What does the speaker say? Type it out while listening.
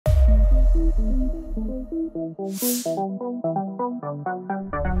Number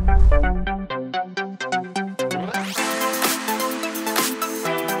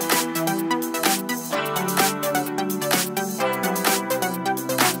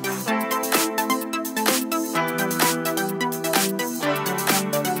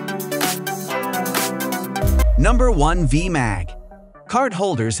 1. VMAG. Card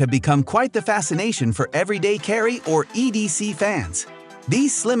holders have become quite the fascination for everyday carry or EDC fans.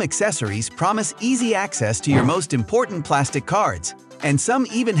 These slim accessories promise easy access to your most important plastic cards, and some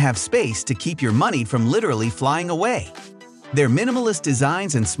even have space to keep your money from literally flying away. Their minimalist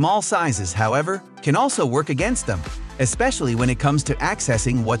designs and small sizes, however, can also work against them, especially when it comes to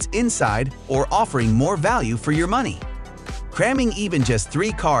accessing what's inside or offering more value for your money. Cramming even just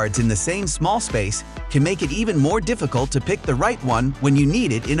 3 cards in the same small space can make it even more difficult to pick the right one when you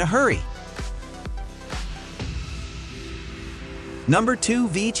need it in a hurry. Number 2.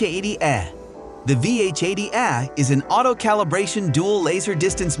 VH80A. The VH80A is an auto-calibration dual laser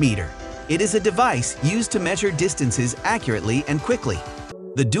distance meter. It is a device used to measure distances accurately and quickly.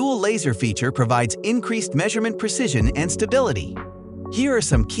 The dual laser feature provides increased measurement precision and stability. Here are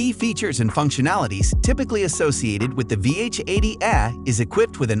some key features and functionalities typically associated with the VH80A. Is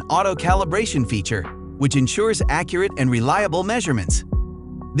equipped with an auto-calibration feature, which ensures accurate and reliable measurements.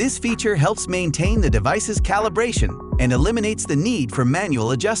 This feature helps maintain the device's calibration and eliminates the need for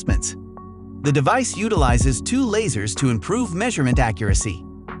manual adjustments. The device utilizes 2 lasers to improve measurement accuracy.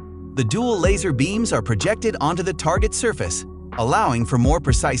 The dual laser beams are projected onto the target surface, allowing for more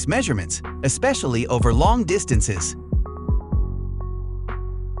precise measurements, especially over long distances.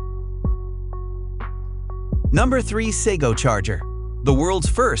 Number 3. Sego Charger. The world's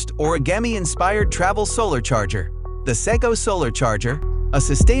first origami-inspired travel solar charger. The Sego Solar Charger, a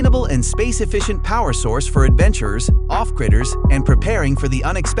sustainable and space-efficient power source for adventurers, off-gridders, and preparing for the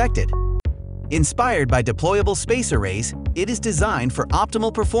unexpected. Inspired by deployable space arrays, it is designed for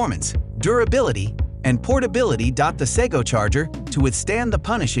optimal performance, durability, and portability. The Sego Charger to withstand the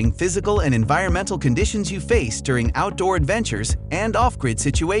punishing physical and environmental conditions you face during outdoor adventures and off-grid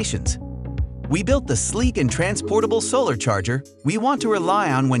situations. We built the sleek and transportable solar charger we want to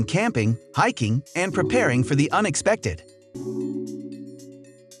rely on when camping, hiking, and preparing for the unexpected.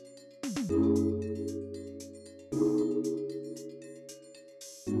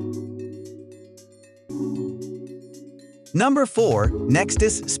 Number 4.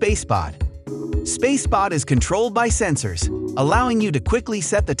 Nextus SpaceBot. SpaceBot is controlled by sensors, allowing you to quickly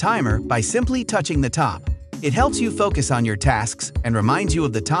set the timer by simply touching the top. It helps you focus on your tasks and reminds you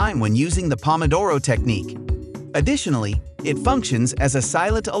of the time when using the Pomodoro technique. Additionally, it functions as a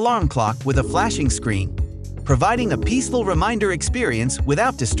silent alarm clock with a flashing screen, providing a peaceful reminder experience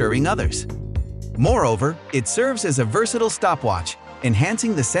without disturbing others. Moreover, it serves as a versatile stopwatch,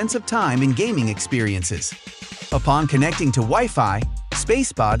 enhancing the sense of time in gaming experiences. Upon connecting to Wi-Fi,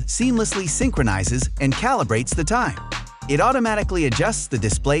 SpaceBot seamlessly synchronizes and calibrates the time. It automatically adjusts the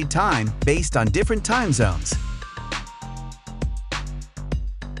displayed time based on different time zones.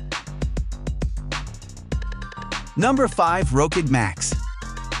 Number 5. Rokid Max.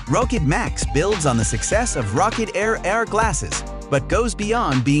 Rokid Max builds on the success of Rokid Air AR glasses, but goes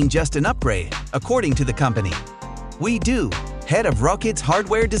beyond being just an upgrade, according to the company. Wei Du, head of Rokid's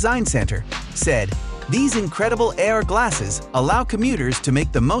Hardware Design Center, said, "These incredible AR glasses allow commuters to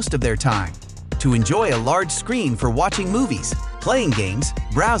make the most of their time, to enjoy a large screen for watching movies, playing games,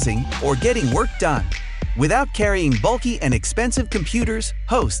 browsing, or getting work done, without carrying bulky and expensive computers,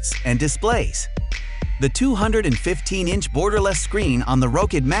 hosts, and displays." The 215-inch borderless screen on the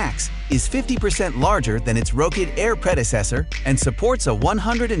Rokid Max is 50% larger than its Rokid Air predecessor and supports a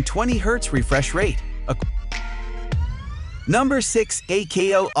 120 Hz refresh rate. Number 6.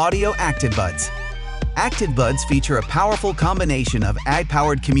 AKO Audio ActiveBuds. ActiveBuds feature a powerful combination of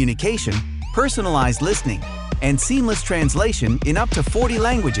AI-powered communication, personalized listening, and seamless translation in up to 40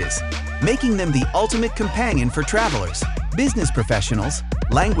 languages, making them the ultimate companion for travelers, business professionals,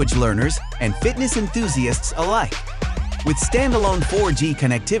 language learners, and fitness enthusiasts alike. With standalone 4G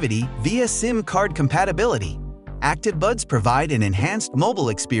connectivity via SIM card compatibility, ActiveBuds provide an enhanced mobile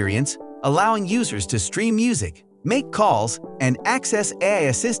experience, allowing users to stream music, make calls, and access AI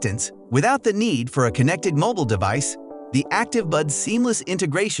assistants without the need for a connected mobile device. The ActiveBuds' seamless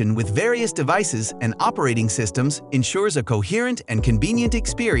integration with various devices and operating systems ensures a coherent and convenient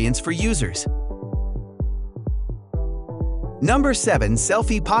experience for users. Number 7.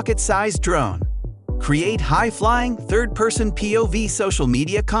 Selfie Pocket-Sized Drone. Create high-flying, third-person POV social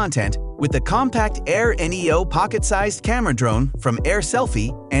media content with the compact Air Neo pocket-sized camera drone from Air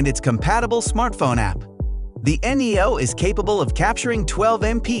Selfie and its compatible smartphone app. The NEO is capable of capturing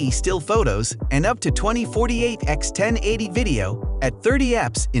 12MP still photos and up to 2048x1080 video at 30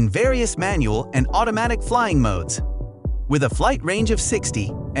 fps in various manual and automatic flying modes. With a flight range of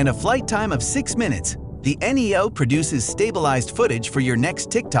 60 and a flight time of 6 minutes, the NEO produces stabilized footage for your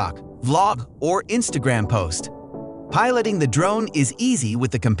next TikTok, vlog, or Instagram post. Piloting the drone is easy with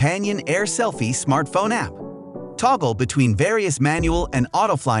the Companion Air Selfie smartphone app. Toggle between various manual and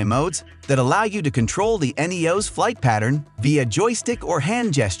autofly modes that allow you to control the NEO's flight pattern via joystick or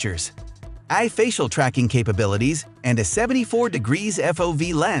hand gestures. Eye facial tracking capabilities and a 74 degrees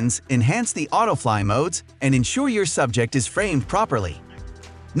FOV lens enhance the autofly modes and ensure your subject is framed properly.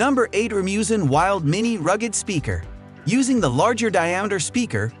 Number 8. Remusen Wild Mini Rugged Speaker. Using the larger diameter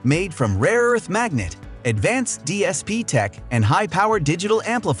speaker made from rare earth magnet, advanced DSP tech, and high-power digital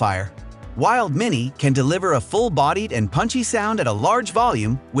amplifier, Wild Mini can deliver a full-bodied and punchy sound at a large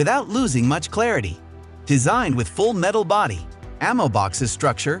volume without losing much clarity. Designed with full metal body, ammo boxes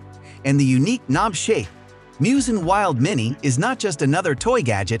structure, and the unique knob shape, Musen Wild Mini is not just another toy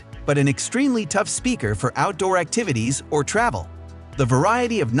gadget, but an extremely tough speaker for outdoor activities or travel. The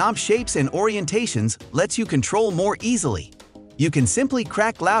variety of knob shapes and orientations lets you control more easily. You can simply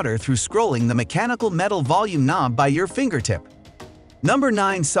crack louder through scrolling the mechanical metal volume knob by your fingertip. Number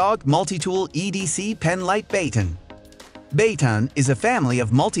 9. SOG Multitool EDC Penlight Baton. Baton is a family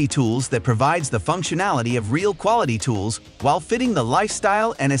of multi-tools that provides the functionality of real quality tools while fitting the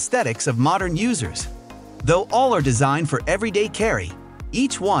lifestyle and aesthetics of modern users. Though all are designed for everyday carry,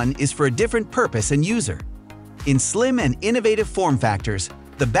 each one is for a different purpose and user. In slim and innovative form factors,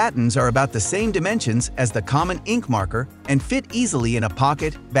 the batons are about the same dimensions as the common ink marker and fit easily in a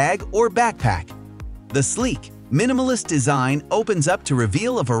pocket, bag, or backpack. The sleek, minimalist design opens up to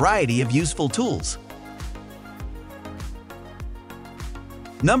reveal a variety of useful tools.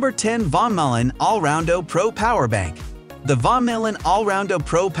 Number 10. Von Maelen Allroundo Pro Power Bank. The Von Maelen Allroundo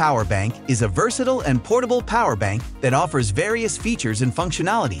Pro Power Bank is a versatile and portable power bank that offers various features and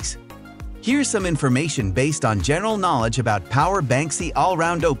functionalities. Here's some information based on general knowledge about Power Banks. The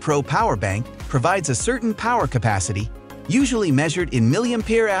Allroundo Pro Power Bank provides a certain power capacity, usually measured in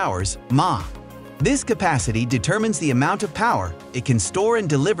milliampere hours, mAh. This capacity determines the amount of power it can store and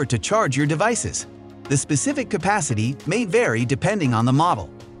deliver to charge your devices. The specific capacity may vary depending on the model.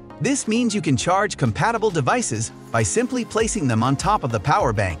 This means you can charge compatible devices by simply placing them on top of the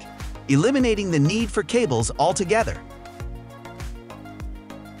power bank, eliminating the need for cables altogether.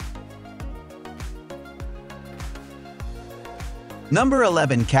 Number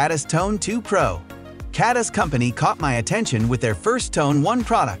 11. Caddis Tone 2 Pro. Caddis Company caught my attention with their first Tone 1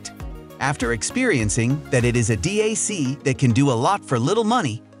 product. After experiencing that it is a DAC that can do a lot for little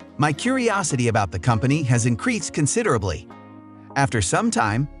money, my curiosity about the company has increased considerably. After some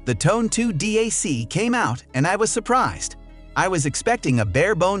time, the Tone 2 DAC came out and I was surprised. I was expecting a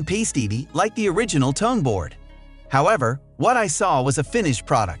bare-bone PCB like the original Tone board. However, what I saw was a finished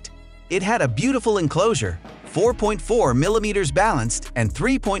product. It had a beautiful enclosure, 4.4mm balanced and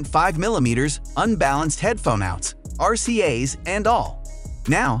 3.5mm unbalanced headphone outs, RCAs, and all.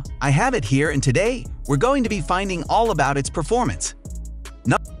 Now, I have it here and today, we're going to be finding all about its performance.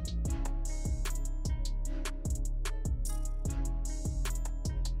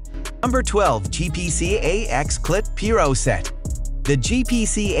 Number 12. GPC-A-X Clip Piro Set. The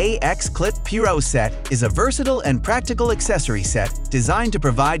GPC-A-X Clip Piro Set is a versatile and practical accessory set designed to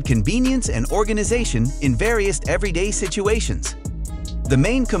provide convenience and organization in various everyday situations. The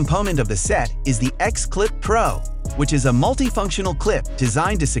main component of the set is the X-Clip Pro, which is a multifunctional clip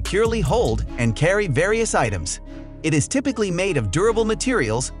designed to securely hold and carry various items. It is typically made of durable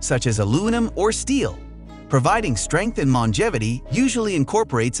materials such as aluminum or steel. Providing strength and longevity usually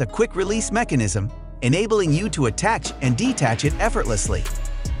incorporates a quick-release mechanism, enabling you to attach and detach it effortlessly.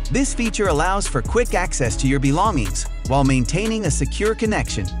 This feature allows for quick access to your belongings while maintaining a secure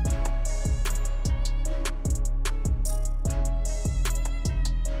connection.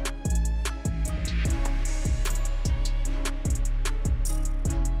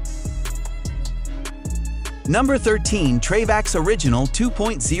 Number 13. Travax Original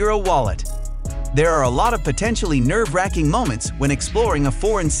 2.0 Wallet. There are a lot of potentially nerve-wracking moments when exploring a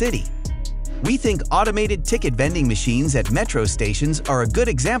foreign city. We think automated ticket vending machines at metro stations are a good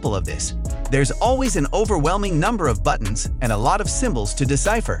example of this. There's always an overwhelming number of buttons and a lot of symbols to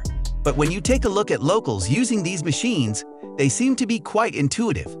decipher. But when you take a look at locals using these machines, they seem to be quite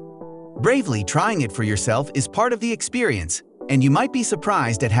intuitive. Bravely trying it for yourself is part of the experience, and you might be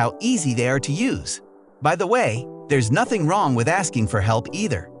surprised at how easy they are to use. By the way, there's nothing wrong with asking for help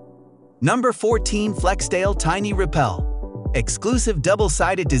either. Number 14. Flextail Tiny Repel. Exclusive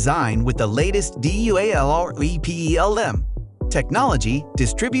double-sided design with the latest DUAL-EPELM technology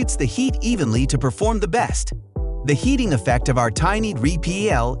distributes the heat evenly to perform the best. The heating effect of our tiny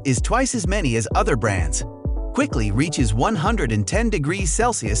REPEL is twice as many as other brands. Quickly reaches 110 degrees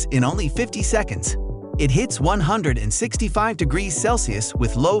Celsius in only 50 seconds. It hits 165 degrees Celsius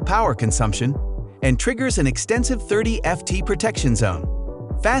with low power consumption and triggers an extensive 30 FT protection zone.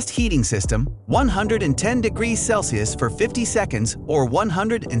 Fast heating system, 110 degrees Celsius for 50 seconds or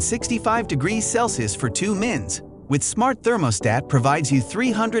 165 degrees Celsius for 2 mins. With Smart Thermostat provides you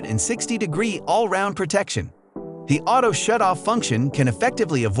 360-degree all-round protection. The auto shut-off function can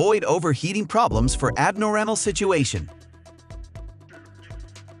effectively avoid overheating problems for abnormal situation.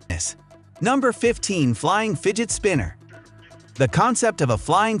 Number 15. Flying Fidget Spinner. The concept of a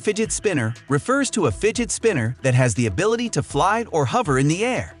flying fidget spinner refers to a fidget spinner that has the ability to fly or hover in the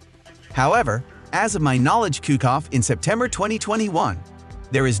air. However, as of my knowledge cutoff in September 2021,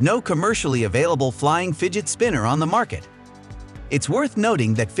 there is no commercially available flying fidget spinner on the market. It's worth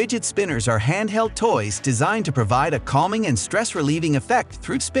noting that fidget spinners are handheld toys designed to provide a calming and stress-relieving effect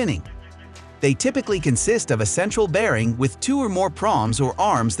through spinning. They typically consist of a central bearing with 2 or more prongs or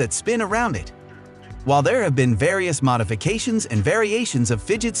arms that spin around it. While there have been various modifications and variations of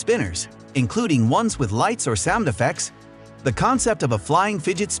fidget spinners, including ones with lights or sound effects, the concept of a flying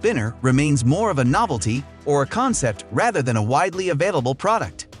fidget spinner remains more of a novelty or a concept rather than a widely available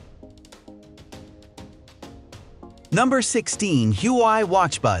product. Number 16. Huawei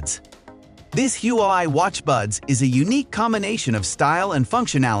Watch Buds. This Huawei Watch Buds is a unique combination of style and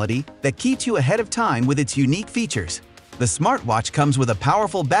functionality that keeps you ahead of time with its unique features. The smartwatch comes with a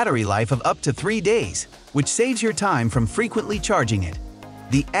powerful battery life of up to 3 days, which saves your time from frequently charging it.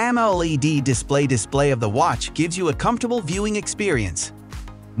 The AMOLED display of the watch gives you a comfortable viewing experience.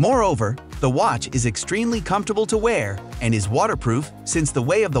 Moreover, the watch is extremely comfortable to wear and is waterproof since the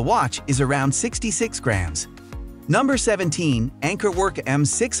weight of the watch is around 66 grams. Number 17. Ankerwork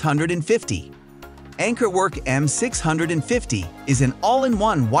M650. Ankerwork M650 is an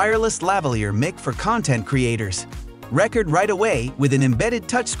all-in-one wireless lavalier mic for content creators. Record right away with an embedded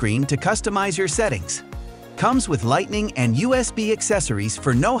touchscreen to customize your settings. Comes with Lightning and USB accessories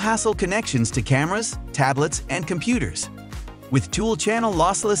for no-hassle connections to cameras, tablets, and computers. With dual-channel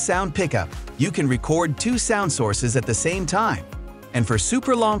lossless sound pickup, you can record 2 sound sources at the same time. And for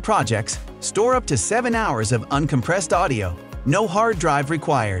super long projects, store up to 7 hours of uncompressed audio. No hard drive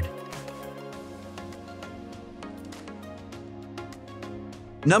required.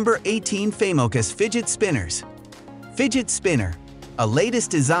 Number 18. Famocus Fidget Spinners. Fidget Spinner, a latest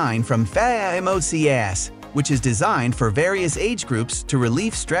design from Famocus, which is designed for various age groups to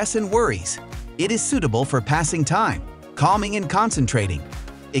relieve stress and worries. It is suitable for passing time, calming and concentrating.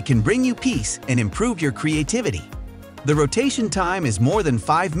 It can bring you peace and improve your creativity. The rotation time is more than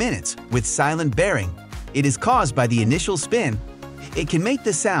 5 minutes with silent bearing. It is caused by the initial spin. It can make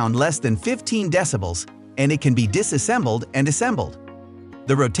the sound less than 15 decibels, and it can be disassembled and assembled.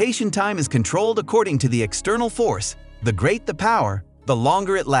 The rotation time is controlled according to the external force. The greater the power, the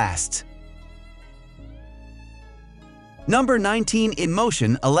longer it lasts. Number 19.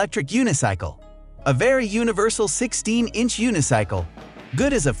 InMotion Electric Unicycle. A very universal 16-inch unicycle,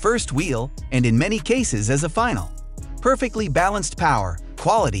 good as a first wheel and in many cases as a final. Perfectly balanced power,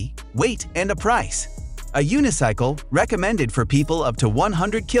 quality, weight, and a price. A unicycle recommended for people up to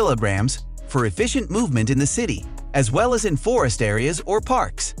 100 kilograms for efficient movement in the city, as well as in forest areas or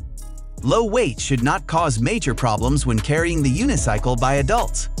parks. Low weight should not cause major problems when carrying the unicycle by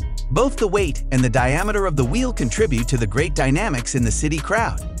adults. Both the weight and the diameter of the wheel contribute to the great dynamics in the city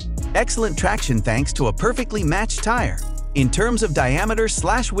crowd. Excellent traction thanks to a perfectly matched tire. In terms of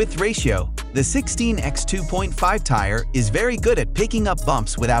diameter/width ratio, the 16x2.5 tire is very good at picking up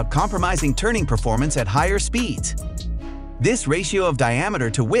bumps without compromising turning performance at higher speeds. This ratio of diameter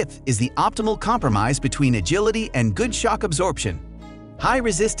to width is the optimal compromise between agility and good shock absorption. High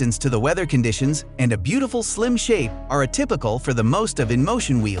resistance to the weather conditions and a beautiful slim shape are atypical for the most of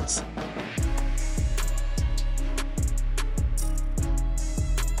InMotion wheels.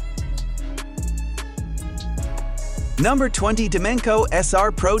 Number 20. Dimenco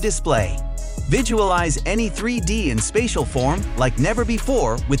SR Pro Display. Visualize any 3D in spatial form like never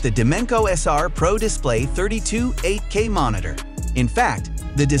before with the Dimenco SR Pro Display 32 8K monitor. In fact,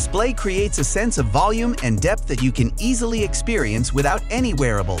 the display creates a sense of volume and depth that you can easily experience without any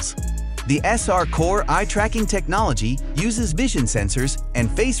wearables. The SR Core eye tracking technology uses vision sensors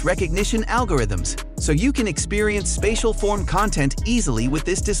and face recognition algorithms, so you can experience spatial form content easily with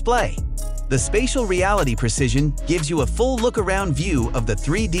this display. The spatial reality precision gives you a full look-around view of the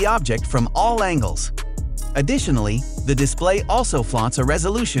 3D object from all angles. Additionally, the display also flaunts a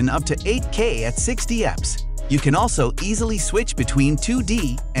resolution up to 8K at 60 Fps. You can also easily switch between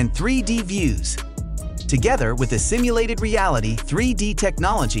 2D and 3D views. Together with the simulated reality 3D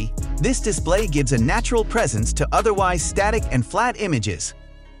technology, this display gives a natural presence to otherwise static and flat images.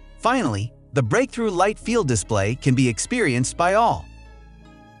 Finally, the breakthrough light field display can be experienced by all.